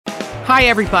Hi,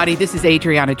 everybody. This is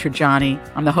Adriana Trajani.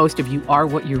 I'm the host of You Are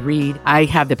What You Read. I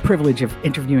have the privilege of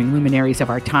interviewing luminaries of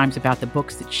our times about the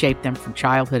books that shaped them from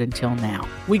childhood until now.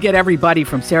 We get everybody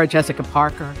from Sarah Jessica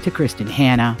Parker to Kristen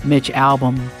Hanna, Mitch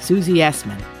Albom, Susie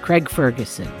Essman, Craig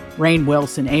Ferguson, Rainn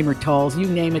Wilson, Amor Tolls, you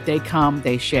name it, they come,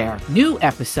 they share. New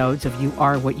episodes of You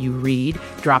Are What You Read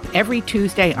drop every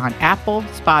Tuesday on Apple,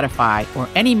 Spotify, or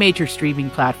any major streaming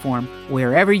platform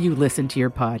wherever you listen to your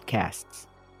podcasts.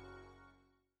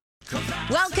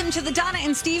 Welcome to the Donna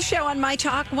and Steve Show on My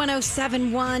Talk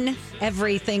 107.1,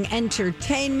 Everything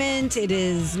Entertainment. It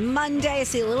is Monday. I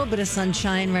see a little bit of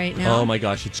sunshine right now. Oh my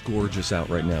gosh, it's gorgeous out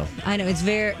right now. I know, it's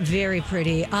very, very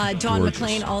pretty. Dawn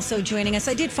McLean also joining us.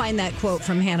 I did find that quote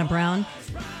from Hannah Brown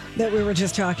that we were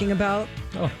just talking about.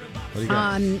 Oh, what do you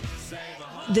got?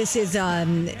 This is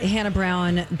Hannah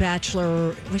Brown,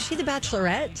 Bachelor. Was she the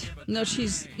Bachelorette? No,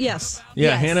 she's, yes. Yeah,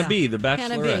 Yes. Hannah B, the Bachelorette.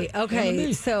 Hannah B. Okay, Hannah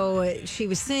B. so she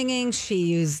was singing. She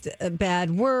used a bad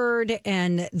word,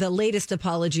 and the latest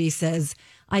apology says,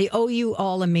 "I owe you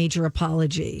all a major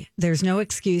apology. There's no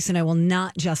excuse, and I will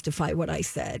not justify what I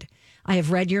said. I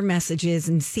have read your messages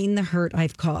and seen the hurt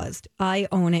I've caused. I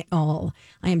own it all.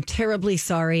 I am terribly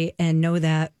sorry, and know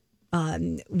that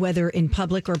whether in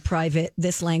public or private,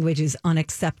 this language is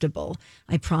unacceptable.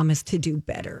 I promise to do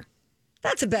better."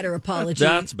 That's a better apology.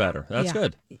 That's better. That's Yeah.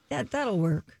 good. That'll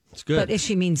work. It's good. But if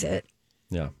she means it,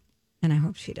 Yeah. and I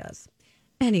hope she does.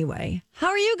 Anyway, how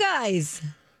are you guys?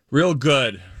 Real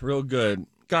good. Real good.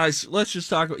 Guys, let's just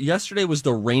talk. Yesterday was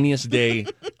the rainiest day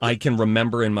I can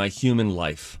remember in my human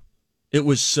life. It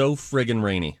was so friggin'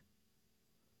 rainy.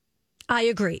 I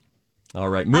agree. All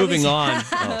right, moving on.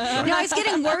 No, I was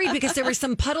getting worried because there were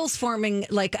some puddles forming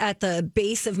like at the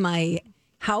base of my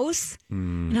house.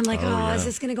 And I'm like, yeah. is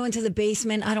this going to go into the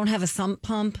basement? I don't have a sump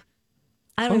pump.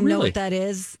 I don't know really? what that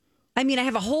is. I mean, I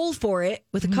have a hole for it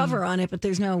with a cover on it, but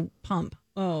there's no pump.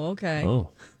 Oh, okay.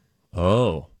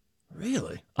 Oh,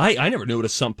 really? I never knew what a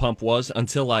sump pump was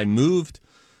until I moved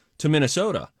to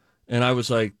Minnesota. And I was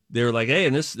like, they were like, hey,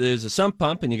 and this is a sump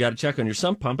pump, and you got to check on your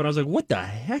sump pump. And I was like, what the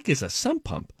heck is a sump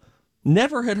pump?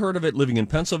 Never had heard of it living in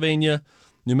Pennsylvania,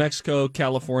 New Mexico,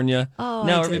 California. Oh,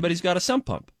 now I did. everybody's got a sump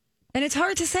pump. And it's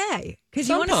hard to say because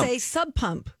you Sump want to pump. say sub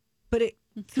pump, but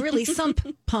it's really sump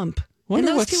pump. And Wonder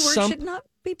those what two words sump- should not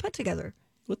be put together.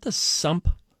 What does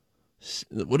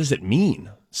it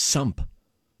mean? Sump.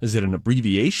 Is it an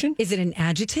abbreviation? Is it an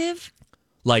adjective?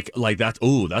 Like that?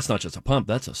 Oh, that's not just a pump.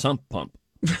 That's a sump pump.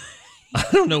 I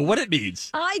don't know what it means.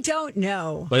 I don't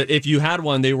know. But if you had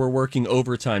one, they were working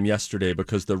overtime yesterday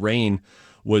because the rain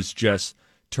was just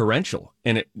torrential,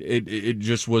 and it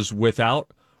just was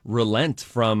without relent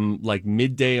from like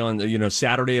midday on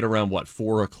Saturday at around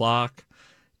 4:00,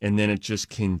 and then it just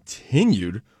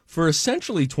continued for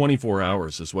essentially 24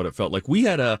 hours is what it felt like. We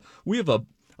have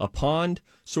a pond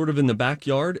sort of in the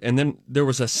backyard, and then there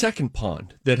was a second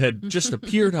pond that had just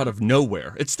appeared out of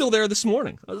nowhere. It's still there this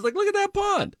morning. I was like, look at that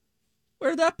pond.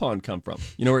 Where did that pond come from?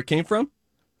 You know where it came from?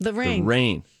 The rain. The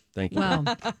rain. Thank you. Well,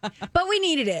 but we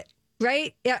needed it,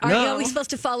 right? Are you always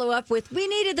supposed to follow up with, we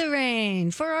needed the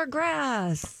rain for our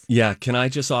grass? Yeah, can I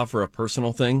just offer a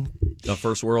personal thing, a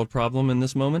first world problem in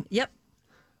this moment? Yep.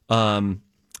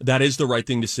 That is the right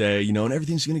thing to say, and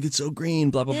everything's going to get so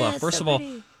green, blah, blah, blah. Yeah, First so of all,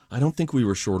 pretty. I don't think we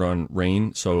were short on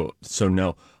rain, so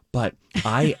no. But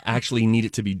I actually need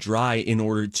it to be dry in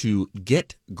order to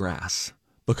get grass.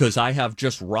 Because I have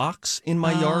just rocks in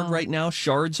my yard right now,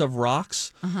 shards of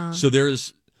rocks. So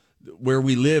there's where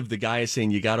we live. The guy is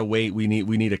saying you got to wait. We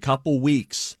need a couple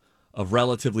weeks of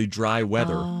relatively dry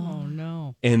weather, Oh,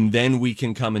 no. and then we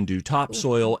can come and do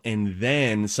topsoil, and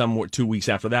then 2 weeks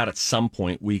after that, at some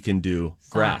point, we can do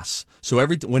grass. So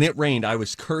when it rained, I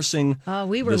was cursing.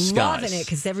 We were the skies. loving it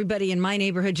because everybody in my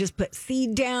neighborhood just put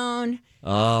seed down.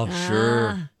 Oh,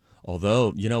 sure.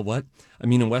 Although, you know what? I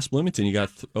mean, in West Bloomington, you got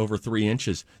over 3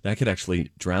 inches. That could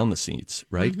actually drown the seeds,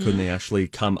 right? Couldn't they actually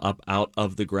come up out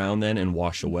of the ground then and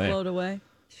wash away? Float away.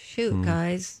 Shoot,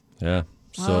 guys. Yeah.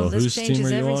 Well, So this whose team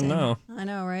changes are you everything. on now? I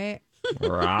know, right?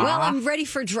 Well, I'm ready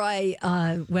for dry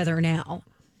weather now.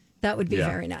 That would be Yeah.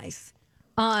 very nice.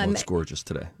 Well, it's gorgeous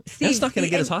today. Steve, it's not going to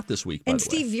get and- as hot this week, by And the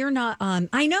Steve, way. you're not.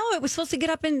 I know it was supposed to get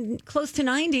up in close to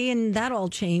 90, and that all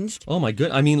changed. Oh, my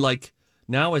good. I mean, like,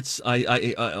 now it's,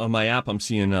 I on my app, I'm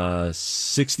seeing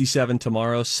 67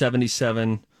 tomorrow,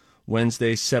 77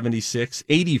 Wednesday, 76.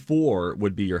 84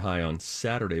 would be your high on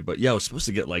Saturday. But, yeah, it was supposed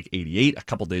to get like 88 a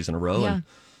couple days in a row, Yeah. and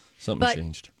something But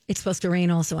changed. it's supposed to rain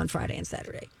also on Friday and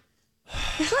Saturday.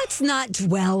 Let's not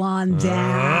dwell on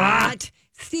that.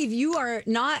 Steve, you are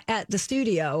not at the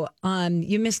studio.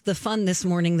 You missed the fun this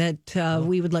morning that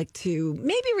we would like to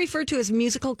maybe refer to as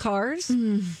musical cars.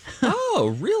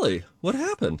 Oh, really? What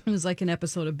happened? It was like an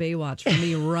episode of Baywatch for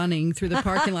me running through the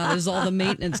parking lot as all the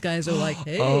maintenance guys are like,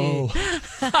 hey. Oh,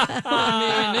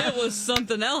 I mean, it was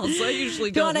something else. I usually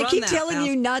don't Dawn, run I keep that telling fast.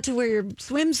 you not to wear your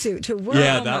swimsuit to work.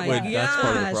 yeah, my that's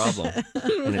part of the gosh.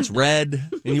 problem. And it's red.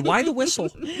 And why the whistle?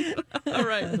 All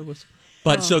right.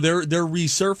 But so they're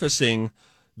resurfacing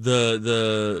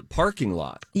the parking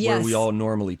lot where Yes. we all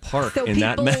normally park, So and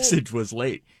that people- message was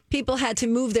late. People had to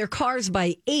move their cars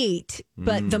by 8,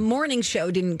 but the morning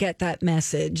show didn't get that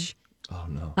message. Oh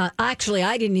no. Actually,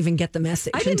 I didn't even get the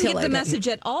message. I didn't until get I the got- message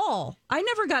at all. I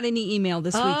never got any email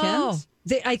this weekend.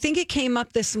 I think it came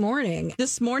up this morning.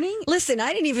 This morning? Listen,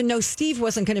 I didn't even know Steve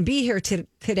wasn't going to be here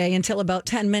today until about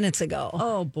 10 minutes ago.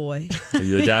 Oh, boy. Are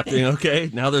you adapting?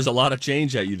 Okay. Now there's a lot of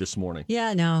change at you this morning.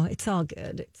 Yeah, no, it's all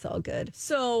good. It's all good.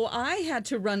 So I had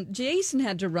to run. Jason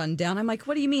had to run down. I'm like,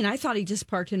 what do you mean? I thought he just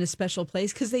parked in a special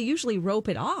place because they usually rope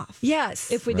it off.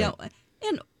 Yes. If we don't.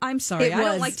 And I'm sorry, It I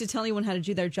don't was- like to tell anyone how to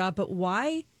do their job, but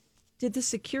why did the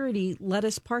security let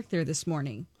us park there this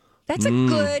morning? That's a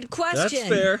good question. That's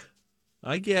fair.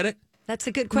 I get it. That's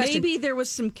a good question. Maybe there was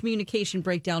some communication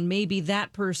breakdown. Maybe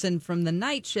that person from the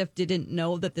night shift didn't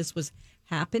know that this was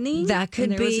happening. That could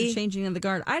and there was be. a changing of the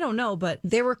guard. I don't know, but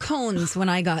There were cones when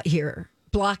I got here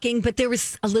blocking, but there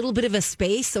was a little bit of a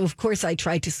space. So, of course, I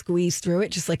tried to squeeze through it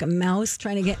just like a mouse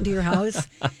trying to get into your house.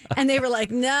 And they were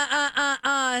like,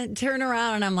 nah, turn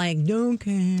around. And I'm like,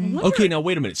 okay. Okay, now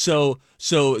wait a minute. So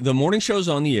the morning show's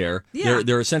on the air. Yeah.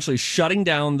 They're essentially shutting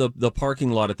down the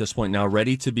parking lot at this point now,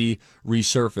 ready to be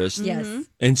resurfaced. Yes.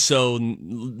 And so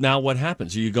now what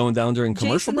happens? Are you going down during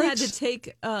commercial Jason breaks? had to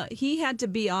take. He had to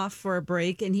be off for a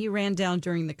break, and he ran down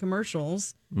during the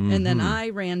commercials, and then I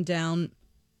ran down.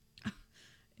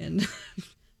 And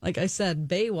like I said,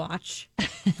 Baywatch.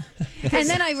 And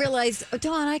then I realized, oh,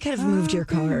 Dawn, I could have moved your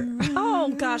car.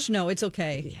 Oh gosh, no, it's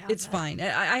okay. It's fine.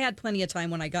 I had plenty of time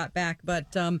when I got back,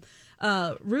 but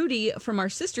Rudy from our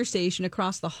sister station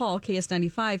across the hall,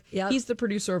 KS95, Yep. he's the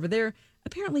producer over there.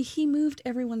 Apparently, he moved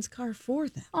everyone's car for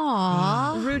them.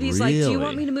 Aw. Rudy's like, "Do you Really?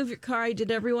 want me to move your car? I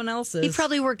did everyone else's." He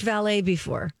probably worked valet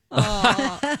before.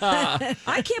 I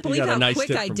can't You believe got a how nice quick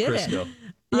tip I from did Crisco. it.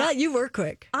 Yeah, you were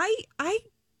quick. I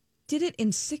did it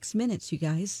in 6 minutes, you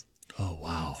guys. Oh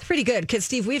wow. Pretty good because,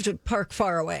 Steve, we have to park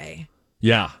far away.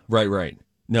 Yeah, right.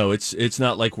 No, it's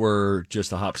not like we're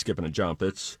just a hop, skip, and a jump.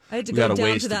 It's I had to we go got a down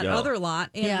ways to that go. other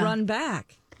lot and Yeah. run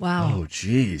back. Wow. Oh,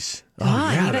 geez. Oh,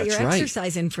 Dawn, yeah, you got that's your right.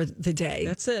 exercise in for the day.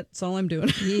 That's it. That's all I'm doing.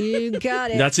 You got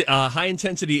it. That's high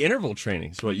intensity interval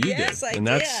training. Is what you Yes, did, I and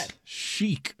that's did.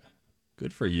 chic.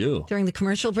 Good for you. During the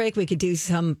commercial break, we could do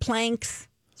some planks.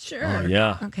 Sure. Oh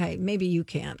yeah. Okay, maybe you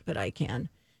can't, but I can.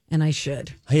 And I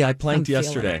should. Hey, I planked I'm feeling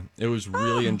yesterday. It was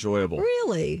really enjoyable.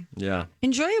 Really? Yeah.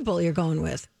 Enjoyable you're going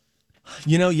with.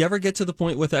 You know, you ever get to the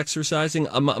point with exercising?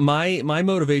 My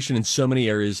motivation in so many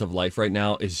areas of life right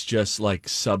now is just like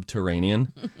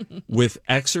subterranean. With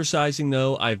exercising,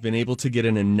 though, I've been able to get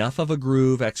in enough of a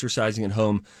groove exercising at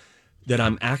home that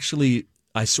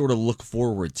I sort of look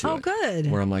forward to Oh, it.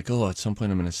 good. Where I'm like, oh, at some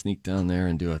point I'm going to sneak down there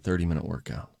and do a 30-minute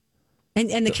workout.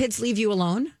 And the kids leave you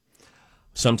alone?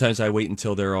 Sometimes I wait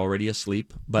until they're already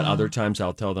asleep, but other times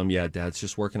I'll tell them, yeah, Dad's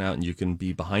just working out and you can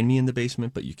be behind me in the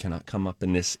basement, but you cannot come up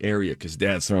in this area because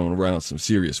Dad's throwing around some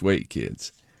serious weight,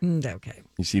 kids. Okay.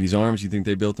 You see these arms, you think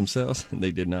they built themselves?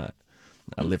 They did not.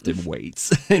 I lifted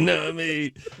weights. You know what I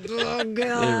mean? Oh, They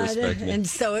God. respect me. And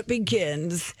so it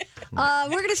begins. We're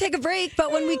going to take a break,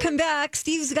 but when we come back,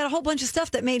 Steve's got a whole bunch of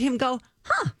stuff that made him go,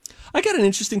 I got an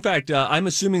interesting fact. I'm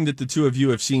assuming that the two of you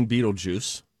have seen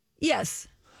Beetlejuice. yes.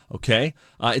 Okay.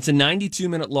 It's a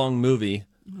 92-minute long movie.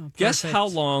 Guess perfect. how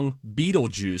long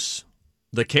Beetlejuice,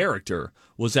 the character,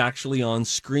 was actually on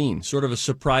screen. Sort of a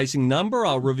surprising number.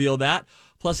 I'll reveal that.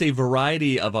 Plus a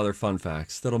variety of other fun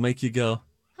facts that'll make you go,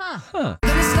 Hey,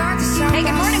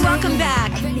 good morning. Welcome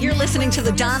back. You're listening to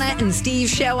the Donna and Steve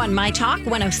show on My Talk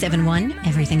 1071,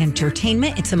 Everything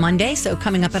Entertainment. It's a Monday, so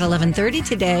coming up at 11:30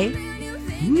 today.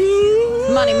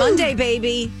 Money Monday,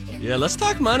 baby. yeah, let's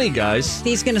talk money, guys.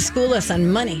 Steve's going to school us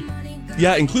on money.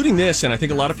 Yeah, including this, and I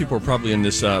think a lot of people are probably in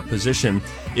this position.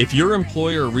 If your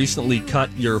employer recently cut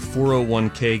your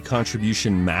 401k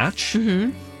contribution match,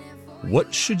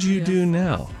 what should you do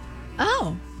now?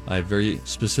 Oh. I have very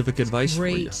specific advice for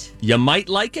you. Great. You might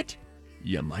like it,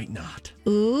 you might not.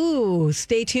 Ooh,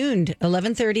 stay tuned.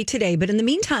 11:30 today. But in the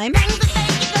meantime,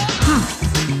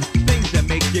 Things that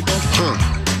make you go,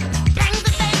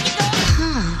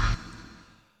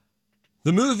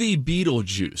 The movie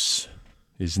Beetlejuice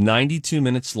is 92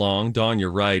 minutes long. Dawn,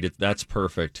 you're right. That's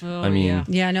perfect. Oh, I mean,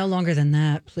 Yeah, no longer than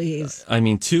that, please.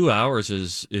 2 hours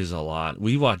is a lot.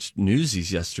 We watched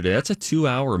Newsies yesterday. That's a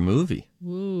 2-hour movie.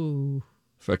 Ooh.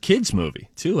 For a kid's movie.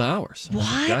 2 hours.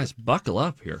 What? Guys, buckle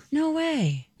up here. No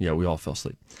way. Yeah, we all fell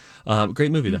asleep.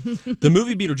 Great movie, though. The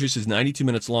movie Beetlejuice is 92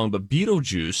 minutes long, but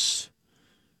Beetlejuice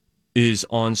is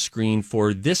on screen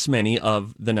for this many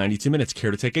of the 92 minutes.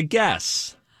 Care to take a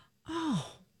guess? Oh,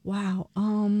 wow.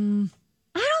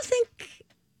 I don't think.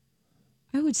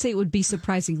 I would say it would be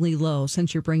surprisingly low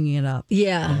since you're bringing it up.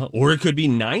 Yeah. Or it could be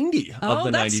 90 of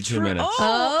the that's 92 true. minutes.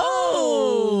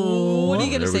 Oh. What are you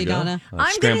going to There we say, go. Donna?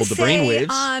 I've scrambled the brainwaves.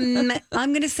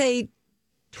 I'm going to say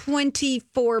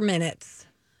 24 minutes.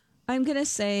 I'm going to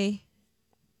say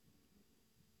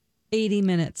 80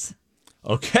 minutes.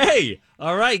 Okay.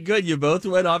 All right, good. You both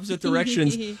went opposite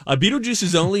directions. Beetlejuice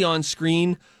is only on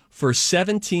screen for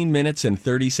 17 minutes and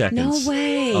 30 seconds No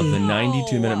way. of the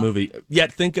 92-minute movie.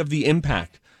 Yet think of the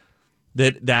impact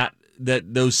that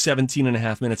those 17 and a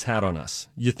half minutes had on us.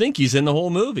 You think he's in the whole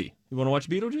movie. You want to watch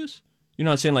Beetlejuice? You're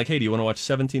not saying like, hey, do you want to watch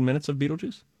 17 minutes of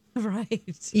Beetlejuice?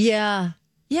 Right. Yeah.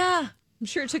 Yeah. I'm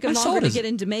sure it took him I saw longer it to as- get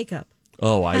into makeup.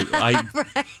 Oh,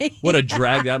 what a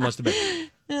drag that must have been.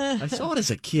 I saw it as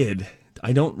a kid.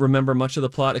 I don't remember much of the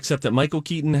plot except that Michael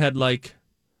Keaton had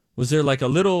was there like a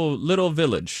little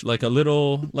village, like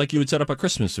you would set up a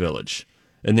Christmas village.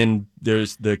 And then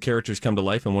there's the characters come to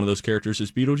life, and one of those characters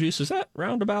is Beetlejuice. Is that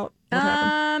roundabout what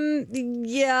happened?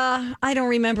 Yeah, I don't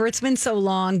remember. It's been so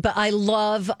long, but I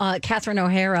love Catherine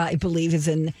O'Hara, I believe, is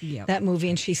in that movie,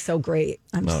 and she's so great.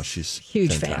 She's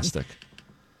huge fantastic. fan.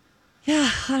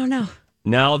 Yeah, I don't know.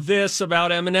 Now this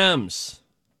about M&M's.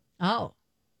 Oh.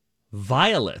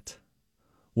 Violet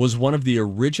was one of the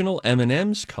original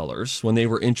M&M's colors when they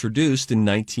were introduced in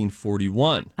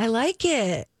 1941. I like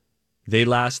it. They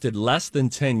lasted less than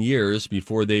 10 years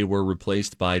before they were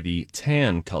replaced by the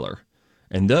tan color,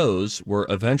 and those were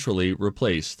eventually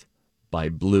replaced by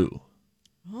blue.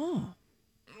 Oh.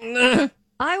 I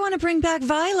want to bring back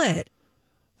Violet.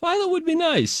 Violet would be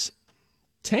nice.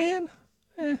 Tan?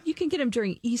 You can get them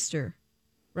during Easter,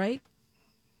 right?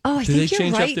 Oh, I Do they think you're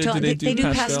change up right, their- Dawn. do they They do do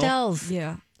pastel? pastels.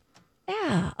 Yeah.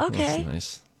 Yeah, okay. That's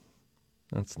nice.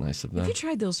 That's nice of them. Have you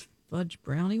tried those fudge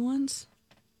brownie ones?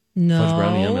 No. Fudge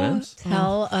brownie M&Ms?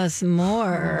 Tell us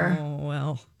more. Oh,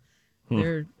 well.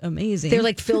 They're amazing. They're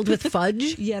like filled with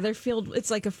fudge? Yeah, they're filled.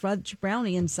 It's like a fudge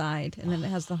brownie inside, and then it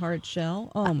has the hard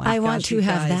shell. Oh my! I gosh, want to you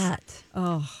have guys. that.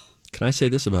 Oh, Can I say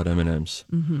this about M&Ms?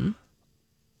 Mm-hmm.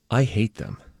 I hate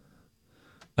them.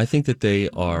 I think that they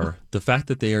are, the fact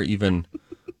that they are even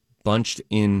bunched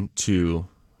into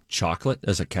chocolate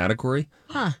as a category.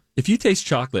 Huh. If you taste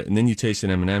chocolate and then you taste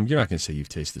an M&M, you're not going to say you've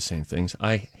tasted the same things.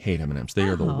 I hate M&Ms. They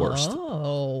are the worst.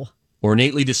 oh,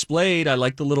 Ornately displayed. I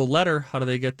like the little letter. How do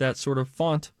they get that sort of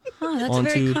font? Huh, that's onto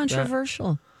very that?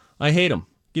 controversial. I hate them.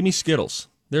 Give me Skittles.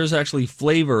 There's actually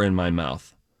flavor in my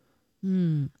mouth.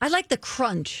 I like the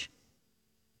crunch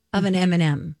of an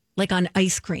M&M, like on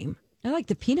ice cream. I like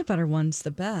the peanut butter ones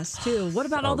the best too. What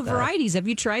about all the varieties? Have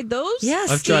you tried those? Yes,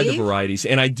 I've tried the varieties,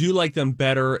 and I do like them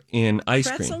better in ice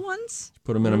pretzel cream. ones.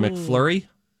 Put them in a McFlurry.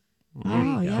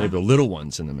 Oh, yeah. Maybe the little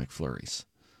ones in the McFlurries.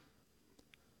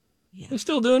 Yeah. They're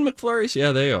still doing McFlurries?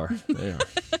 Yeah, they are. They are.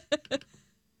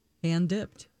 Hand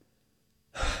dipped.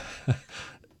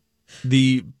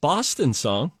 The Boston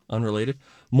song, unrelated,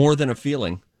 More Than a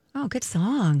Feeling. Oh, good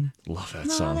song. Love that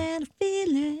More song. than a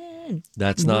feeling.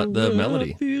 That's not the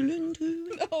melody.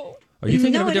 Are you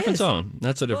thinking No, of a it different is. song?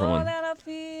 That's a different one. Than a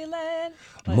feeling.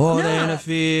 More than a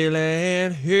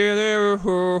feeling. Here, there,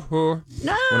 ho, ho.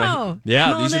 No.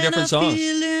 Yeah, More these are than different a songs.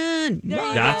 feeling.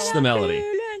 More That's than the a melody.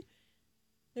 feeling.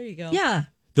 There you go. Yeah.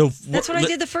 That's That's what I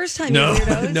did the first time. No, you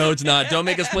weirdos. no, it's not. Don't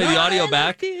make us play the audio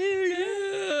back.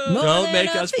 More Don't than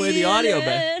make a us play the audio feeling.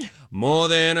 back. More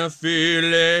than a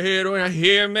feeling when I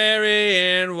hear Mary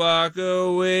Ann walk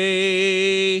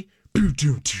away.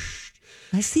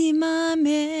 I see my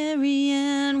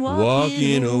Marianne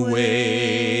Walking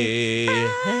away.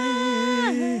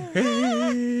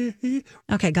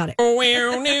 Okay, got it.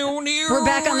 We're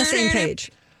back on the same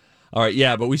page. All right,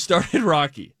 yeah, but we started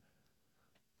Rocky.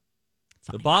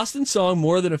 The Boston song,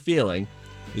 More Than a Feeling,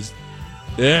 is...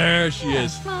 There she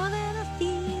is. More than a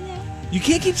feeling. You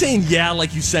can't keep saying yeah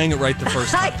like you sang it right the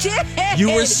first time. I did.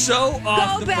 You were so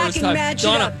off Go the back first and time. match it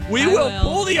Donna, up. we I will will.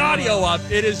 pull the audio up.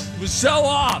 It was so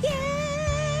off.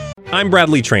 I'm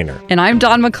Bradley Trainer. And I'm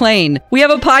Don McClain. We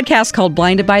have a podcast called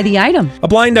Blinded by the Item. A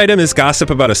blind item is gossip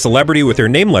about a celebrity with their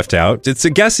name left out. It's a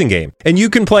guessing game, and you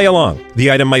can play along.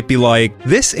 The item might be like,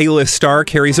 this A-list star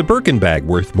carries a Birkin bag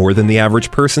worth more than the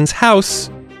average person's house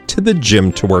to the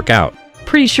gym to work out.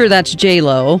 Pretty sure that's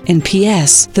J-Lo. And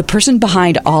P.S. the person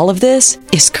behind all of this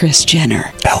is Kris Jenner,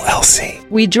 LLC.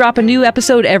 We drop a new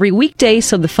episode every weekday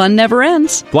so the fun never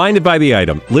ends. Blinded by the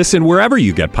Item. Listen wherever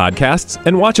you get podcasts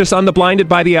and watch us on the Blinded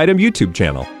by the Item YouTube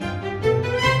channel.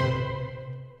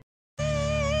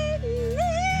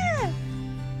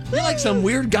 You're like some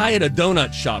weird guy at a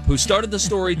donut shop who started the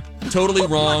story totally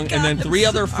wrong, and then three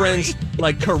other friends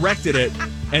corrected it,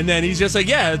 and then he's just like,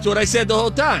 yeah, that's what I said the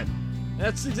whole time.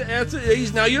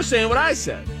 Now you're saying what I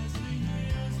said.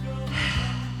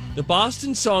 The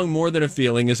Boston song More Than a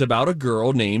Feeling is about a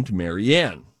girl named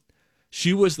Marianne.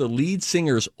 She was the lead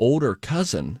singer's older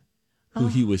cousin who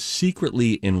he was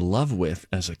secretly in love with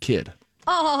as a kid.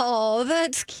 Oh,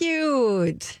 that's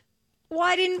cute.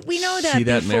 Why didn't we know that See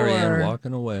that before? Marianne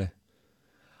walking away.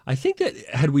 I think that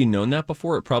had we known that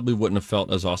before, it probably wouldn't have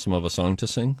felt as awesome of a song to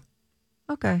sing.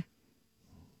 Okay.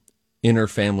 Inner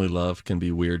family love can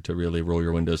be weird to really roll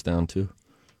your windows down to.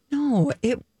 No,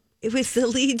 it was the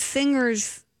lead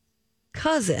singer's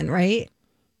cousin, right?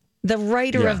 The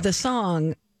writer Yeah. of the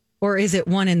song, or is it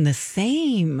one and the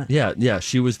same? Yeah,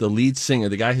 she was the lead singer,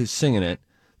 the guy who's singing it.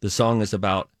 The song is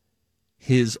about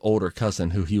his older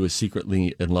cousin who he was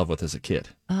secretly in love with as a kid.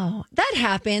 Oh, that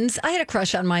happens. I had a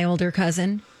crush on my older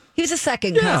cousin. He was a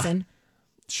second cousin.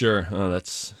 Sure. Oh,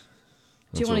 that's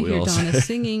Do you what want to we hear all Donna say.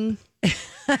 singing?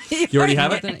 You already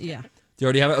have it? Yeah. Do you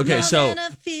already have it? Okay, so More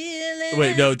than a feeling.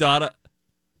 wait, no, Donna.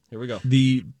 Here we go.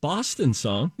 The Boston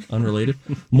song, unrelated,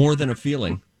 More Than a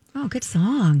Feeling. Oh, good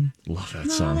song. Love that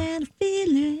More song. than a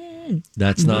feeling.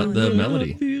 That's not the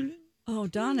melody. Oh,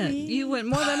 Donna, you went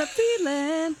more than a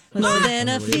feeling. More than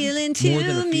a feeling to More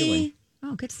Than a me. Feeling.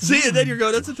 Oh, good song. See, and then you're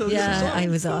going, that's a totally different Yeah, song. I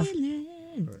was off.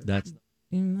 That's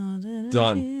More than a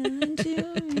done. feeling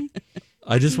to me.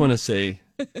 I just want to say,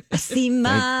 I see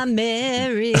my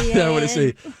Marianne. I want to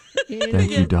say,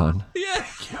 thank you, Don.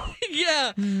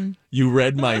 Yeah. You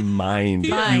read my mind.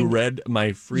 Fine. You read my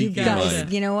You freaking guys,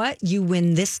 mind. you know what? You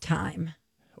win this time.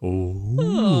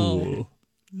 Oh.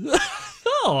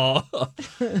 Oh.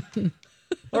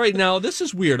 All right, now this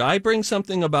is weird. I bring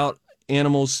something about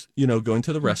animals, going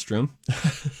to the restroom.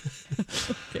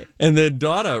 Okay. And then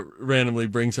Donna randomly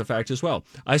brings a fact as well.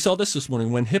 I saw this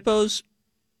morning. When hippos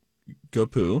go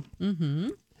poo,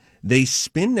 they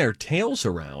spin their tails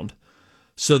around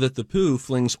so that the poo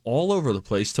flings all over the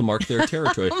place to mark their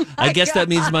territory. I guess that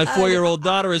means my 4-year-old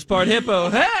daughter is part hippo.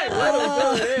 Hey!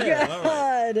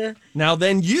 God. Now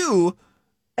then you...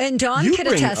 And Dawn You could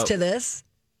bring attest up- to this.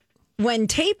 When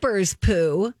tapirs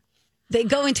poo, they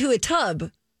go into a tub.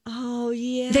 Oh,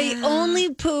 yeah. They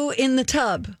only poo in the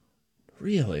tub.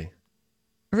 Really?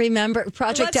 Remember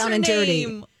Project What's Down her and Dirty?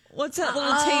 name? What's that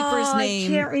little taper's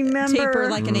name? I can't remember. Taper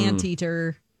like an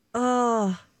anteater.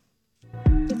 Oh,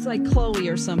 It's like Chloe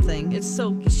or something.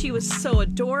 She was so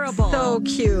adorable. so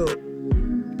cute.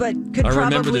 But could I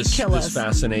remember probably this kill us.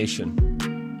 fascination.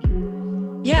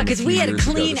 Yeah, because we had to years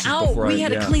ago. clean This is out. before We I- had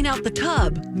to yeah. clean out the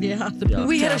tub. Yeah. Yeah.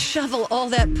 We had to shovel all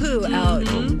that poo out.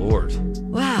 Oh, Lord.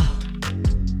 Wow.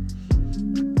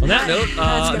 On that note,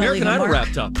 gonna American leave a Idol mark.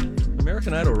 wrapped up.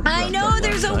 American Idol wrapped I know up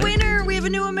there's last a night. winner. We have a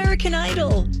new American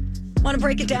Idol. Want to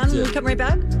break it down and Yeah. we'll come right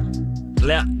back?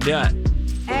 Yeah.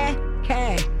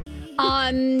 Okay.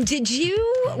 Did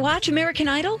you watch American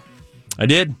Idol? I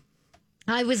did.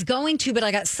 I was going to, but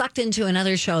I got sucked into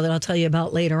another show that I'll tell you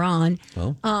about later on.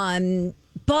 Oh.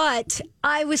 But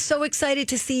I was so excited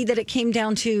to see that it came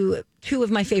down to two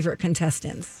of my favorite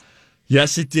contestants.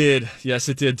 Yes, it did. Yes,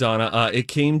 it did, Donna. It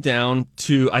came down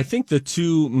to, I think, the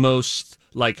two most,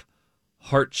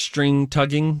 heartstring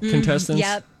tugging contestants.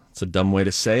 yep. It's a dumb way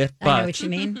to say it. I know But what you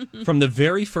mean. from the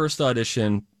very first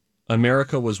audition,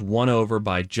 America was won over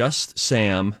by Just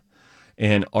Sam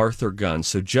and Arthur Gunn.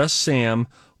 So Just Sam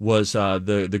was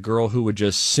the girl who would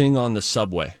just sing on the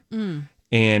subway.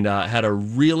 And had a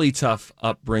really tough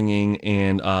upbringing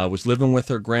and was living with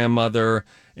her grandmother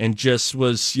and just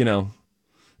was,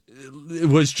 it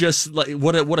was just like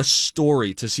what a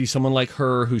story to see someone like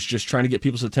her who's just trying to get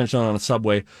people's attention on a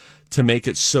subway to make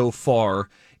it so far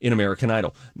in American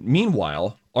Idol.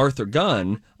 Meanwhile, Arthur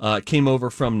Gunn came over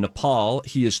from Nepal.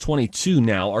 He is 22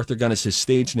 now. Arthur Gunn is his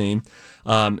stage name.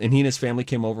 And he and his family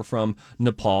came over from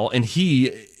Nepal. And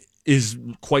he is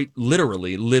quite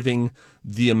literally living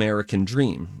the American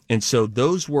dream. And so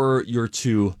those were your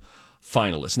two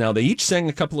finalists. Now, they each sang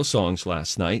a couple of songs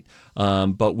last night,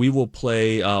 but we will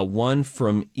play one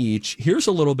from each. Here's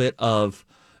a little bit of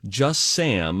Just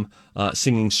Sam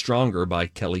singing Stronger by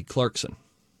Kelly Clarkson.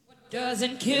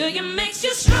 Doesn't kill you, makes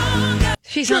you stronger.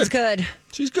 She sounds good.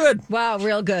 She's good. Wow,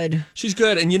 real good. She's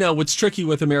good. And what's tricky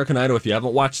with American Idol, if you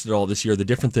haven't watched it all this year, the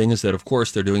different thing is that, of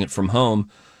course, they're doing it from home.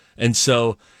 And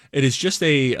so It is just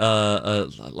a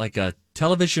like a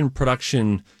television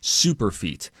production super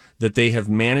feat that they have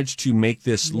managed to make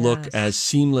this look as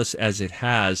seamless as it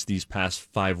has these past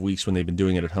 5 weeks when they've been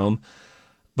doing it at home,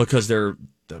 because the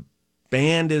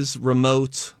band is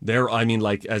remote.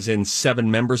 As in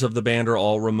 7 members of the band are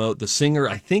all remote. The singer,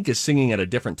 I think, is singing at a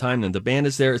different time than the band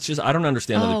is there. It's just, I don't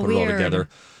understand how they put it all together.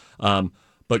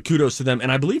 But kudos to them.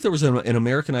 And I believe there was an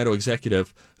American Idol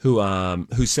executive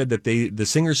who said that the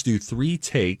singers do 3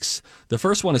 takes. The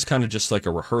first one is kind of just like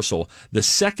a rehearsal. The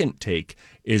second take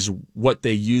is what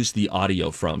they use the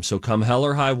audio from. So come hell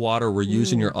or high water, we're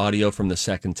using your audio from the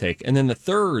second take. And then the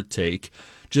third take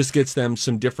just gets them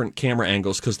some different camera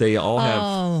angles, because they all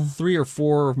have 3 or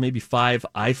 4, or maybe 5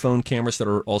 iPhone cameras that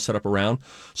are all set up around.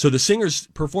 So the singers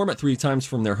perform it 3 times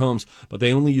from their homes, but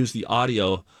they only use the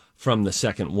audio from the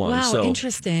second one. Wow, so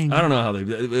interesting. I don't know how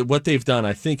what they've done,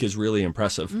 I think, is really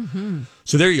impressive. Mm-hmm.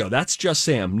 So there you go. That's Just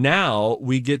Sam. Now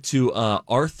we get to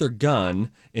Arthur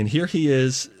Gunn, and here he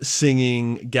is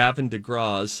singing Gavin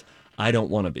DeGraw's I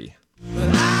Don't Want to Be.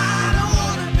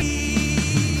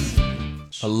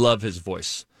 I love his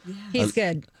voice. He's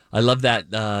good. I love that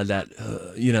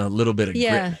little bit of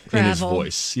grit in his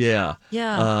voice. Yeah.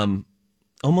 Yeah.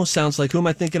 Almost sounds like, who am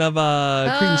I thinking of?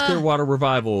 Creedence Clearwater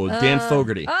Revival, Dan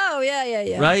Fogerty. Oh,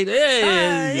 yeah. Right?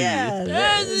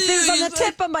 Yeah. It's on the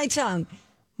tip of my tongue.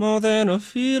 More than a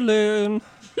feeling.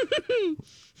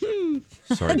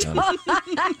 Sorry, Donna.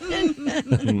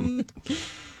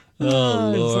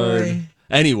 Oh, Lord. Sorry.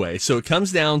 Anyway, so it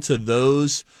comes down to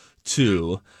those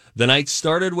 2. The night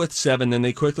started with 7, then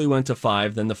they quickly went to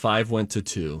 5, then the 5 went to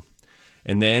 2.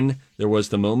 And then there was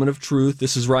the moment of truth.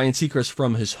 This is Ryan Seacrest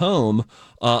from his home,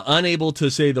 unable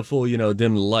to say the full,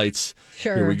 dim lights.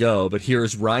 Sure. Here we go. But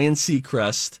here's Ryan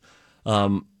Seacrest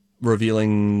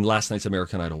revealing last night's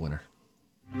American Idol winner.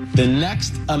 The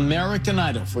next American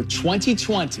Idol for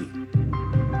 2020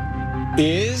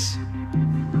 is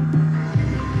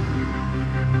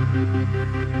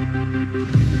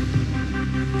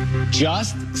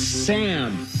Just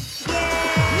Sam.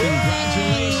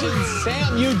 Congratulations,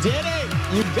 Sam. You did it.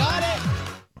 You got it.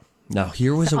 Now,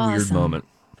 here was a weird moment.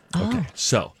 Okay,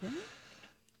 so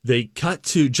they cut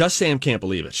to Just Sam can't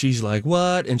believe it. She's like,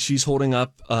 what? And she's holding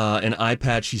up an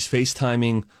iPad. She's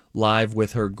FaceTiming live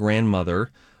with her grandmother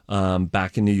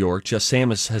back in New York. Just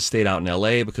Sam has stayed out in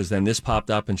L.A. because then this popped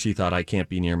up, and she thought, I can't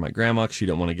be near my grandma because she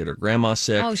didn't want to get her grandma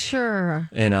sick. Oh, sure.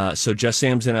 And so Just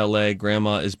Sam's in L.A.,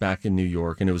 grandma is back in New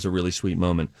York, and it was a really sweet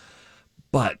moment.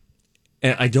 But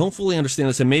and I don't fully understand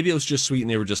this, and maybe it was just sweet and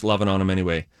they were just loving on him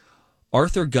anyway.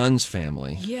 Arthur Gunn's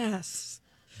family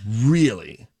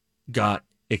really got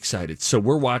excited. So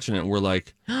we're watching it and we're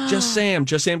like, Just Sam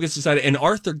gets excited. And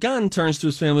Arthur Gunn turns to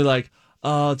his family like,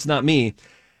 oh, it's not me.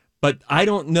 But I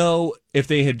don't know if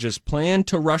they had just planned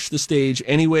to rush the stage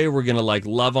anyway. We're going to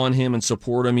love on him and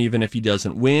support him even if he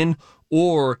doesn't win.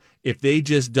 Or if they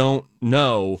just don't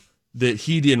know that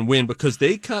he didn't win, because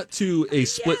they cut to a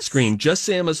split screen. Just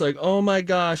Sam is like, oh my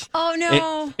gosh. Oh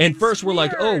no. And first we're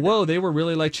like, oh, whoa, they were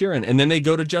really cheering. And then they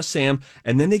go to Just Sam,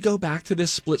 and then they go back to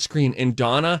this split screen. And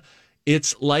Donna,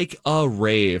 it's like a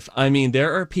rave. I mean,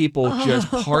 there are people just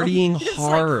partying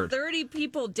hard. Like 30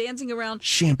 people dancing around.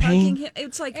 Champagne.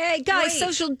 It's like, hey, guys, great.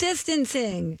 social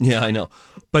distancing. Yeah, I know.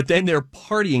 But then they're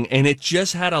partying, and it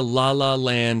just had a La La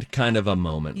Land kind of a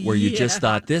moment where you just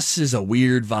thought, this is a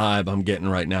weird vibe I'm getting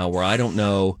right now, where I don't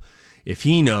know if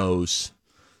he knows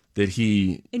that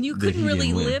he... And you couldn't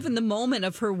really live in the moment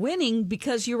of her winning,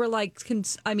 because you were like,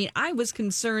 I was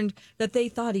concerned that they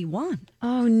thought he won.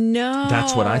 Oh, no.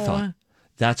 That's what I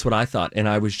thought. And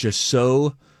I was just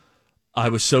so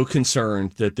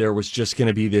concerned that there was just going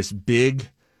to be this big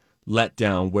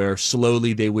letdown where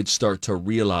slowly they would start to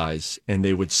realize and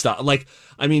they would stop.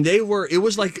 It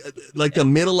was like the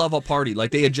middle of a party.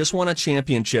 Like they had just won a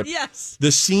championship. Yes.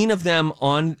 The scene of them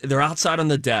they're outside on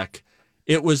the deck.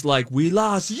 It was like, we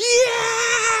lost.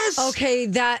 Yes. Okay,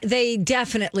 that they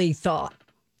definitely thought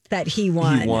that he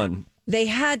won. He won. They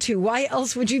had to. Why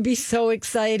else would you be so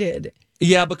excited?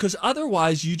 Yeah, because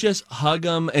otherwise you just hug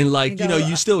them and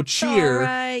you still cheer. All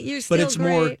right, you're still but it's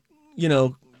great.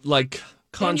 more,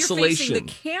 consolation. And you're facing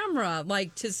the camera,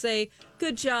 to say,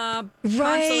 good job, right.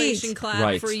 Consolation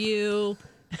clap for you.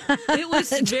 It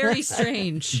was very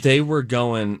strange. They were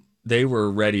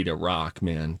ready to rock,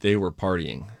 man. They were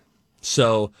partying.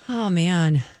 So, oh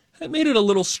man, it made it a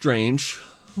little strange.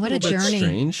 What a journey!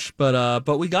 Strange,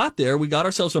 but we got there. We got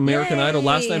ourselves American Idol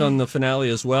last night on the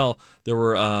finale as well. There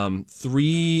were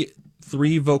three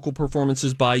vocal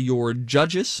performances by your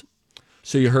judges.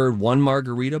 So you heard "One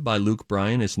Margarita" by Luke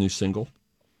Bryan, his new single.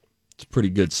 It's a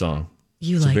pretty good song.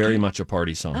 It's very much a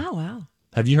party song. Oh wow!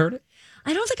 Have you heard it?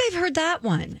 I don't think I've heard that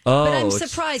one. Oh, but I'm it's-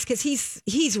 surprised because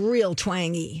he's real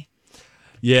twangy.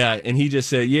 Yeah, and he just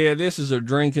said, "Yeah, this is a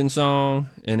drinking song,"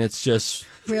 and it's just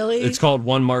Really? it's called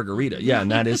One Margarita. Yeah,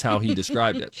 and that is how he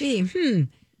described it. Gee,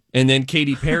 And then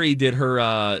Katy Perry did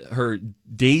her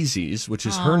Daisies, which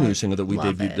is her new single that we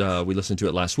love debuted. We listened to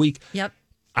it last week. Yep.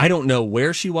 I don't know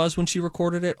where she was when she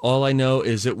recorded it. All I know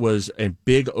is it was a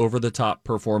big over-the-top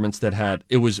performance that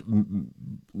it was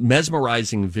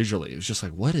mesmerizing visually. It was just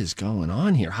like, what is going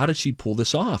on here? How did she pull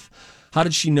this off? How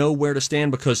did she know where to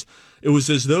stand? Because it was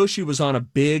as though she was on a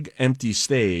big empty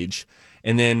stage,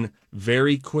 and then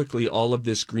very quickly all of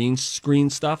this green screen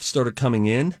stuff started coming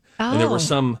in, and there were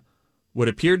some what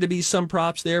appeared to be some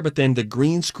props there, but then the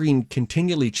green screen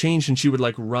continually changed, and she would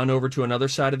like run over to another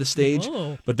side of the stage,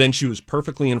 but then she was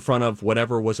perfectly in front of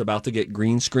whatever was about to get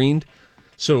green screened.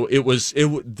 So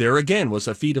there again was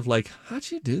a feat of like,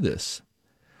 how'd you do this?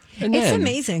 And it's then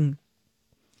amazing.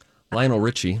 Lionel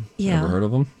Richie, Yeah. ever heard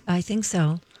of him? I think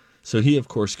so. So he, of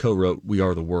course, co-wrote "We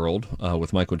Are the World"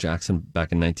 with Michael Jackson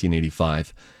back in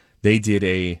 1985. They did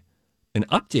an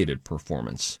updated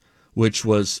performance, which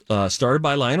was started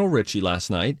by Lionel Richie last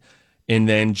night, and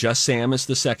then Just Sam is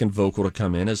the second vocal to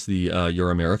come in as the Your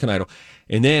American Idol,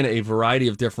 and then a variety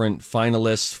of different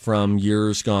finalists from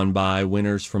years gone by,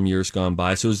 winners from years gone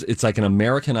by. So it's like an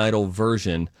American Idol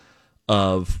version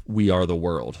of "We Are the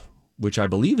World," which I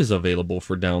believe is available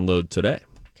for download today.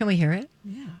 Can we hear it?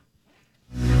 Yeah.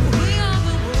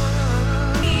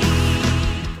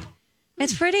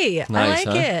 It's pretty. Nice, I like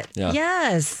huh? it. Yeah.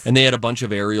 Yes. And they had a bunch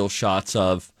of aerial shots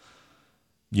of,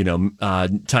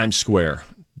 Times Square,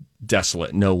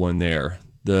 desolate, no one there.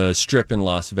 The Strip in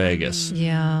Las Vegas,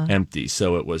 Yeah. empty.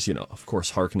 So it was, of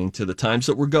course, hearkening to the times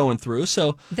that we're going through.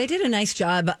 So They did a nice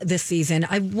job this season.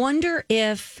 I wonder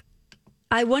if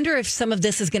some of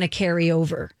this is going to carry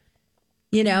over.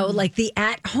 Like the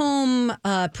at-home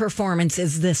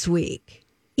performances this week,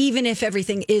 even if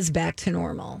everything is back to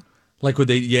normal. like would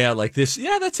they, like this.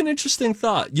 Yeah, that's an interesting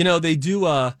thought. They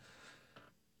do,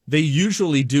 they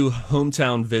usually do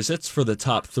hometown visits for the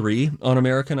top 3 on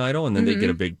American Idol, and then they get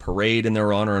a big parade in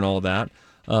their honor and all that.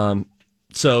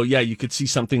 So, yeah, you could see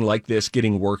something like this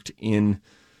getting worked in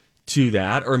to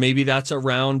that, or maybe that's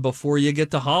around before you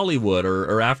get to Hollywood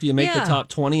or after you make the top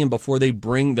 20 and before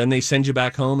then they send you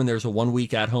back home and there's a 1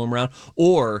 week at home round.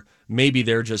 Or maybe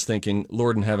they're just thinking,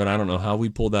 Lord in heaven, I don't know how we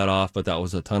pulled that off, but that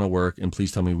was a ton of work, and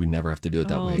please tell me we never have to do it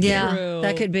that way again. Yeah, True.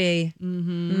 that could be.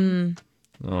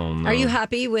 Oh, no. Are you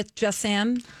happy with Just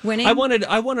Sam winning? I wanted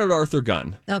Arthur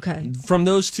Gunn. Okay. From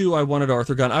those two, I wanted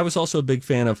Arthur Gunn. I was also a big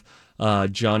fan of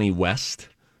Johnny West,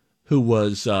 who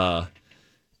was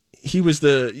he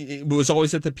was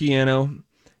always at the piano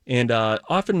and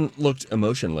often looked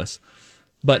emotionless,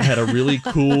 but had a really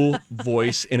cool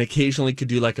voice and occasionally could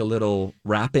do like a little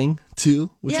rapping too,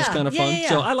 which is kind of fun. Yeah.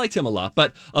 So I liked him a lot.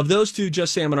 But of those two,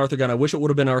 Just Sam and Arthur Gunn, I wish it would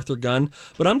have been Arthur Gunn.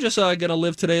 But I'm just going to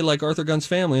live today like Arthur Gunn's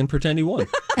family and pretend he won.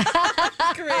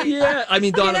 Great. Yeah, I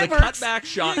mean, Donna, that the works. cutback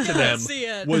shot to gotta them see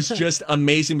it. was just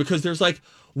amazing because there's like,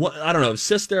 I don't know,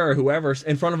 sister or whoever's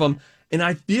in front of them, and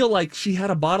I feel like she had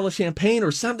a bottle of champagne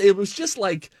or something. It was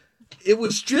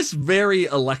just very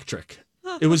electric.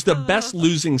 It was the best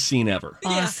losing scene ever.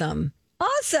 Awesome.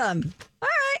 Awesome. All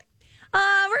right.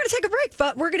 We're going to take a break,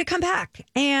 but we're going to come back.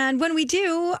 And when we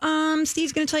do,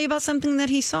 Steve's going to tell you about something that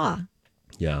he saw.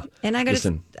 Yeah. And I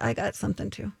got something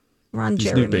too. Ron These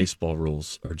Jeremy. new baseball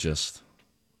rules are just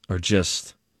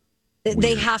They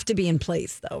weird. have to be in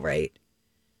place, though, right?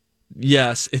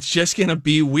 Yes, it's just going to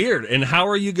be weird. And how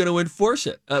are you going to enforce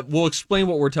it? We'll explain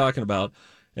what we're talking about,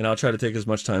 and I'll try to take as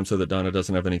much time so that Donna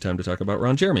doesn't have any time to talk about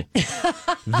Ron Jeremy.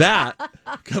 That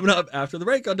coming up after the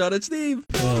break on Donna and Steve.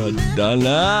 Oh, Donna.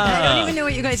 I don't even know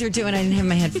what you guys are doing. I didn't have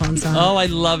my headphones on. Oh, I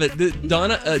love it.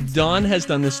 Dawn has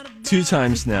done this 2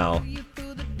 times now.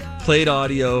 Played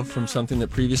audio from something that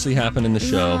previously happened in the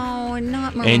show. No,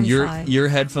 not Maroon And 5. your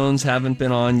headphones haven't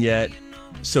been on yet.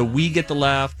 So we get the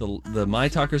laugh, the My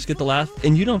Talkers get the laugh,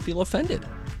 and you don't feel offended.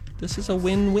 This is a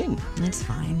win-win. It's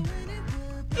fine.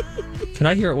 Can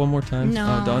I hear it one more time,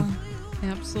 No. Dawn?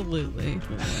 Absolutely.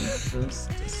 Hold on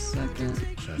just a second.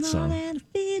 That song.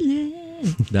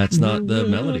 That's not the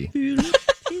melody.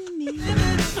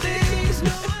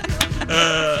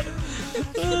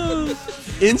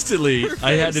 Instantly,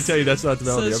 I had to tell you that's not the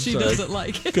melody. Says I'm she sorry. doesn't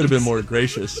like it. Could have been more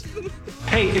gracious.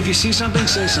 Hey, if you see something,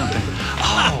 say something.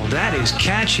 Oh, that is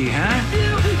catchy, huh?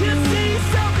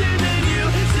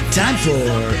 Time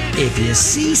for If You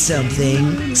See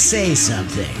Something, Say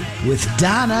Something with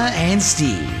Donna and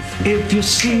Steve. If you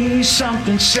see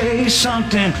something, say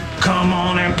something. Come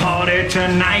on and party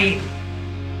tonight.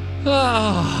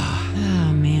 Oh,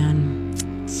 man.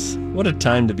 What a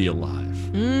time to be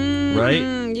alive, right?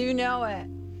 You know it.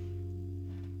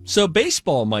 So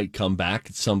baseball might come back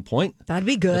at some point. That'd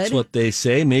be good. That's what they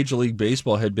say. Major League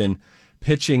Baseball had been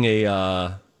pitching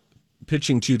to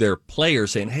their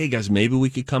players saying, hey, guys, maybe we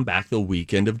could come back the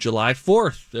weekend of July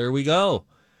 4th. There we go.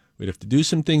 We'd have to do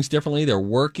some things differently. They're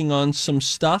working on some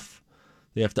stuff.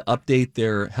 They have to update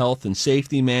their health and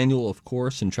safety manual, of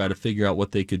course, and try to figure out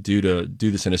what they could do to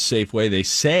do this in a safe way. They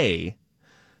say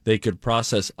they could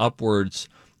process upwards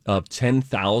of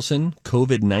 10,000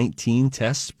 COVID-19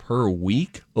 tests per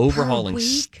week, overhauling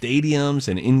stadiums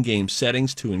and in-game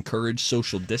settings to encourage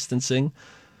social distancing.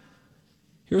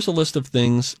 Here's a list of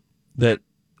things that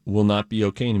will not be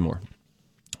okay anymore.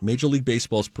 Major League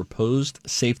Baseball's proposed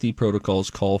safety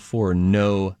protocols call for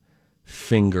no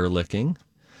finger licking.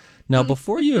 Now,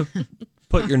 before you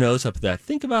put your nose up at that,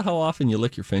 think about how often you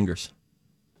lick your fingers.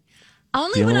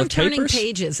 Only when I'm turning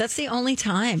pages. That's the only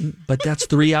time. But that's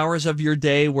 3 hours of your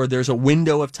day where there's a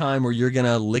window of time where you're going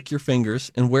to lick your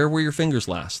fingers. And where were your fingers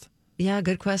last? Yeah,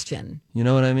 good question. You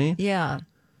know what I mean? Yeah.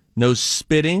 No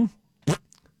spitting.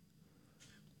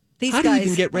 How do you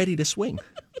even get ready to swing?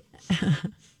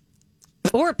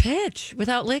 Or pitch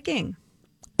without licking.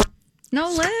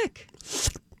 No lick.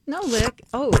 No lick.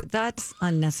 Oh, that's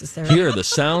unnecessary. Here are the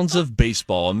sounds of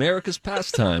baseball, America's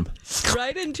pastime.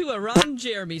 Right into a Ron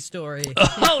Jeremy story.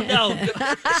 Oh, no.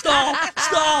 Stall.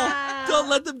 Don't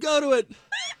let them go to it.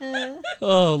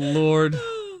 Oh, Lord.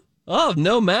 Oh,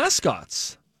 no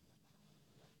mascots.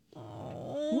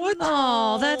 What?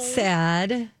 Oh, that's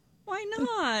sad. Why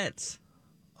not?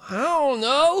 I don't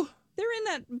know. They're in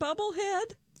that bubble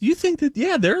head. You think that,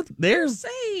 yeah, they're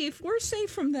safe. We're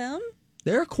safe from them.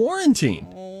 They're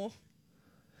quarantined. Oh.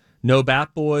 No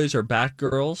Bat Boys or Bat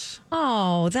Girls.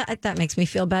 Oh, that makes me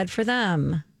feel bad for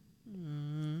them.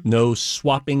 No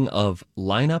swapping of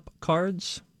lineup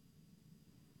cards.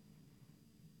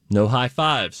 No high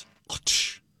fives.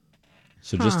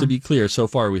 So just to be clear, so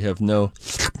far we have no,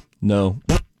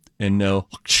 and no.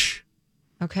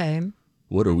 Okay.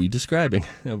 What are we describing?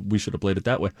 We should have played it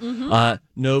that way.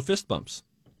 No fist bumps.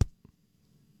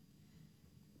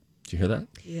 Did you hear that?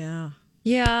 Yeah.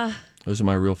 Yeah. Those are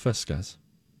my real fists, guys.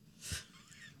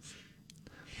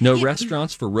 No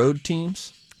restaurants for road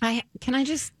teams. Can I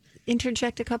just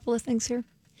interject a couple of things here?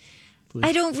 Please.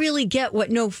 I don't really get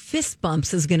what no fist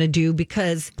bumps is going to do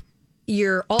because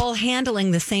you're all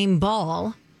handling the same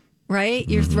ball, right?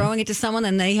 You're throwing it to someone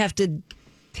and they have to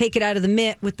take it out of the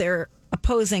mitt with their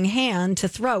opposing hand to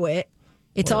throw it.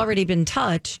 It's already been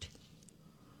touched.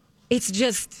 It's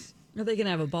just... Are they going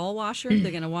to have a ball washer?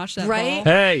 They're going to wash that right?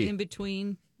 ball hey. in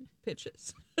between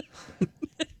pitches.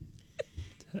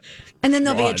 And then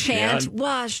there'll be a chant,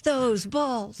 wash those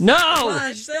balls. No!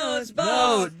 Wash those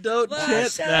balls. No, don't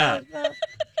chant that.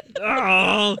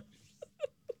 Oh.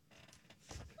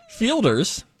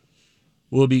 Fielders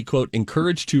will be, quote,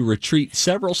 encouraged to retreat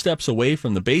several steps away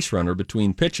from the base runner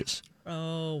between pitches.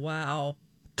 Oh, wow.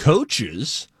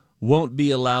 Coaches won't be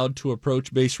allowed to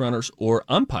approach base runners or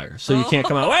umpires. So you can't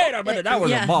come out, wait a minute, that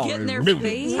was a ball. Get in their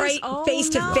face. Right, Oh, face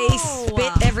to no. face,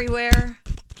 spit everywhere.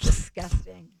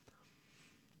 Disgusting.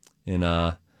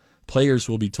 And players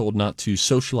will be told not to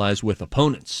socialize with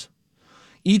opponents.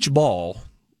 Each ball,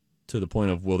 to the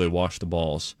point of will they wash the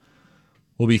balls,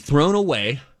 will be thrown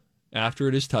away after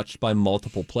it is touched by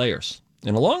multiple players.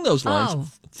 And along those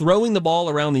lines, throwing the ball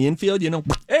around the infield,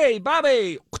 hey,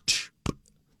 Bobby,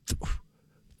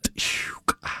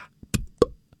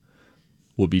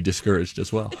 will be discouraged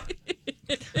as well.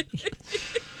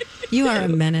 You are a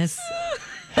menace.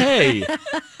 Hey.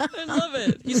 I love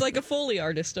it. He's like a Foley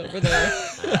artist over there.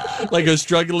 Like a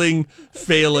struggling,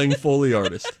 failing Foley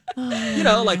artist.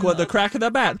 Like what the crack of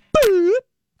the bat. Boop.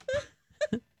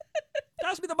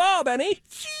 Pass me the ball, Benny.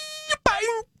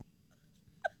 Bang.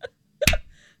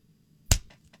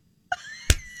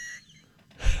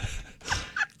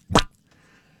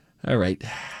 All right.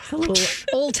 A little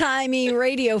old-timey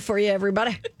radio for you,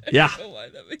 everybody. Yeah. I don't know why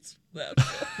that makes me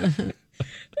laugh.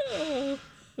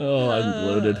 Oh, I'm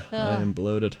bloated. I am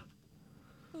bloated.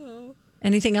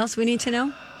 Anything else we need to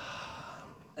know?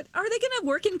 Are they going to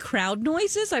work in crowd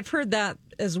noises? I've heard that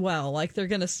as well. Like they're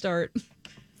going to start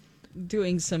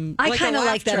doing some. I kind of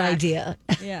like that track. idea.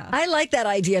 Yeah. I like that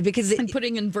idea because and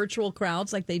putting in virtual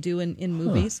crowds like they do in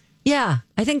movies. Yeah,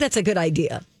 I think that's a good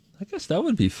idea. I guess that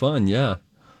would be fun, yeah.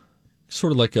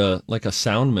 Sort of like a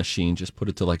sound machine, just put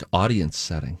it to like audience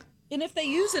setting. And if they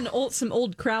use some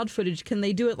old crowd footage, can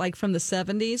they do it like from the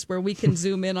 70s where we can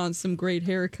zoom in on some great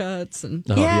haircuts and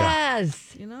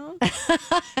yes,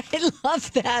 I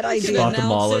love that idea. Spot the announce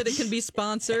mullets. it can be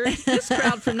sponsored. This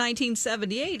crowd from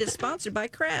 1978 is sponsored by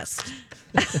Crest.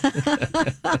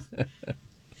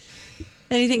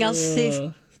 Anything else,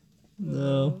 Steve?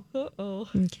 No. Uh-oh.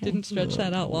 Didn't stretch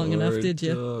that out long enough, did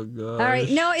you? Oh, gosh. All right.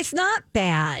 No, it's not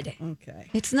bad.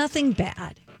 Okay. It's nothing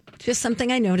bad. Just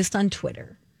something I noticed on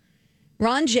Twitter.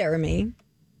 Ron Jeremy,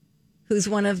 who's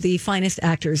one of the finest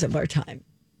actors of our time.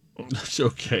 That's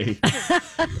okay.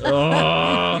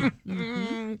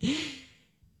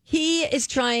 He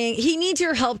needs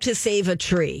your help to save a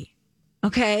tree.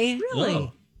 Okay? Really?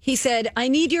 Oh. He said, I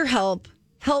need your help.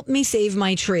 Help me save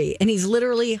my tree. And he's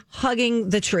literally hugging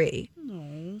the tree.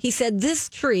 Aww. He said, this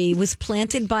tree was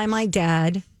planted by my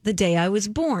dad the day I was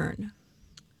born.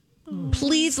 Aww.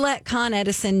 Please let Con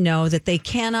Edison know that they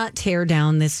cannot tear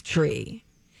down this tree.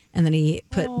 And then he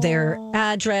put their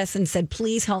address and said,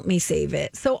 please help me save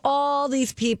it. So all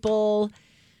these people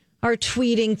are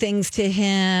tweeting things to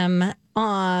him,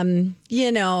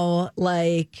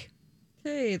 like...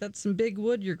 Hey, that's some big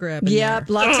wood you're grabbing. Yep,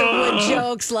 there. lots of wood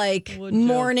jokes like Wood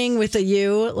morning with a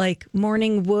U, like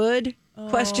morning wood,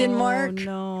 question mark.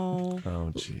 Oh,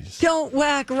 No. jeez. Don't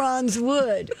whack Ron's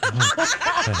wood. That's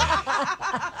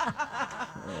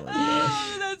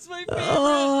my favorite.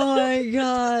 Oh, my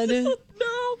God.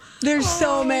 No. There's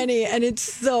so many, and it's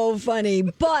so funny.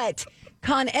 But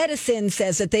Con Edison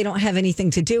says that they don't have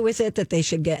anything to do with it, that they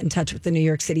should get in touch with the New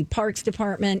York City Parks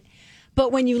Department.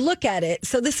 But when you look at it,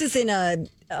 so this is in a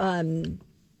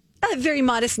very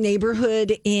modest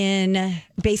neighborhood in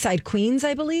Bayside, Queens,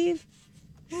 I believe.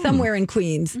 Somewhere in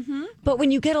Queens. Mm-hmm. But when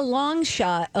you get a long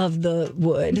shot of the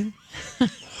wood,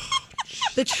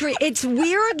 the tree, it's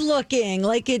weird looking.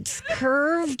 Like it's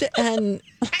curved and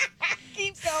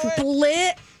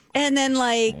split and then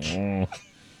like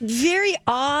very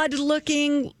odd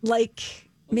looking. Like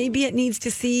maybe it needs to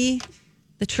see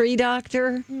the tree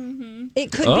doctor. Mm-hmm.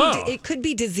 It could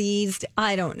be diseased.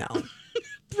 I don't know.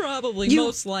 Probably,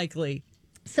 most likely.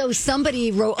 So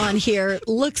somebody wrote on here,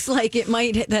 looks like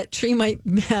that tree might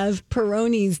have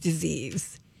Peyronie's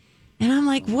disease. And I'm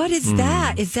like, what is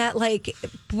that? Is that like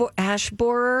ash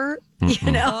borer?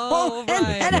 You know? Oh,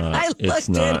 right. And I looked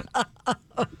it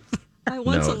up. I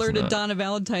once alerted Donna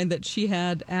Valentine that she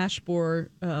had ash borer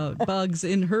bugs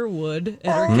in her wood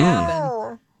at her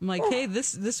cabin. I'm like, hey,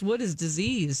 this wood is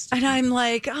diseased. And I'm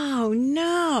like, oh,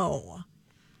 no.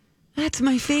 That's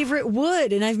my favorite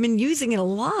wood, and I've been using it a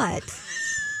lot.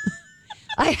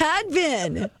 I had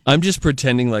been. I'm just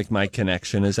pretending like my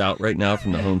connection is out right now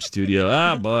from the home studio.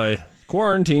 Ah, boy.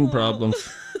 Quarantine problems.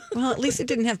 Well, at least it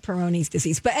didn't have Peyronie's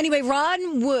disease. But anyway,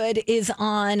 Ron Wood is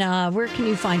on, where can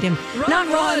you find him? Not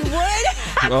Ron Wood.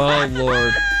 Oh,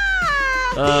 Lord.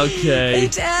 Okay.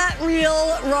 It's at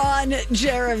Real Ron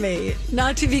Jeremy.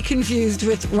 Not to be confused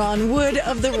with Ron Wood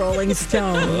of the Rolling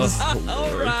Stones.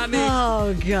 Ronnie.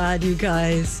 Oh, God, you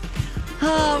guys.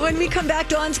 When we come back,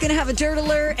 Dawn's going to have a dirt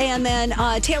alert. And then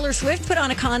Taylor Swift put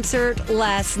on a concert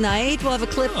last night. We'll have a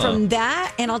clip from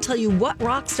that. And I'll tell you what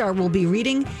rock star will be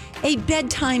reading a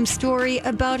bedtime story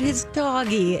about his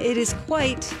doggy. It is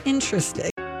quite interesting.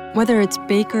 Whether it's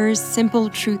Baker's Simple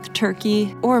Truth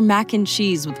Turkey or mac and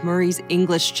cheese with Murray's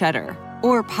English Cheddar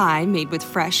or pie made with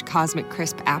fresh Cosmic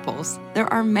Crisp apples, there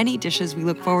are many dishes we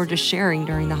look forward to sharing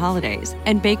during the holidays.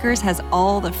 And Baker's has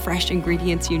all the fresh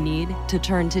ingredients you need to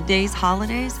turn today's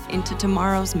holidays into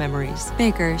tomorrow's memories.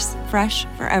 Baker's, fresh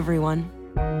for everyone.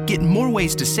 Get more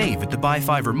ways to save at the Buy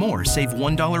 5 or More Save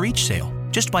 $1 each sale.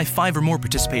 Just buy 5 or more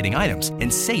participating items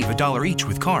and save $1 each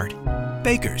with card.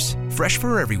 Baker's, fresh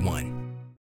for everyone.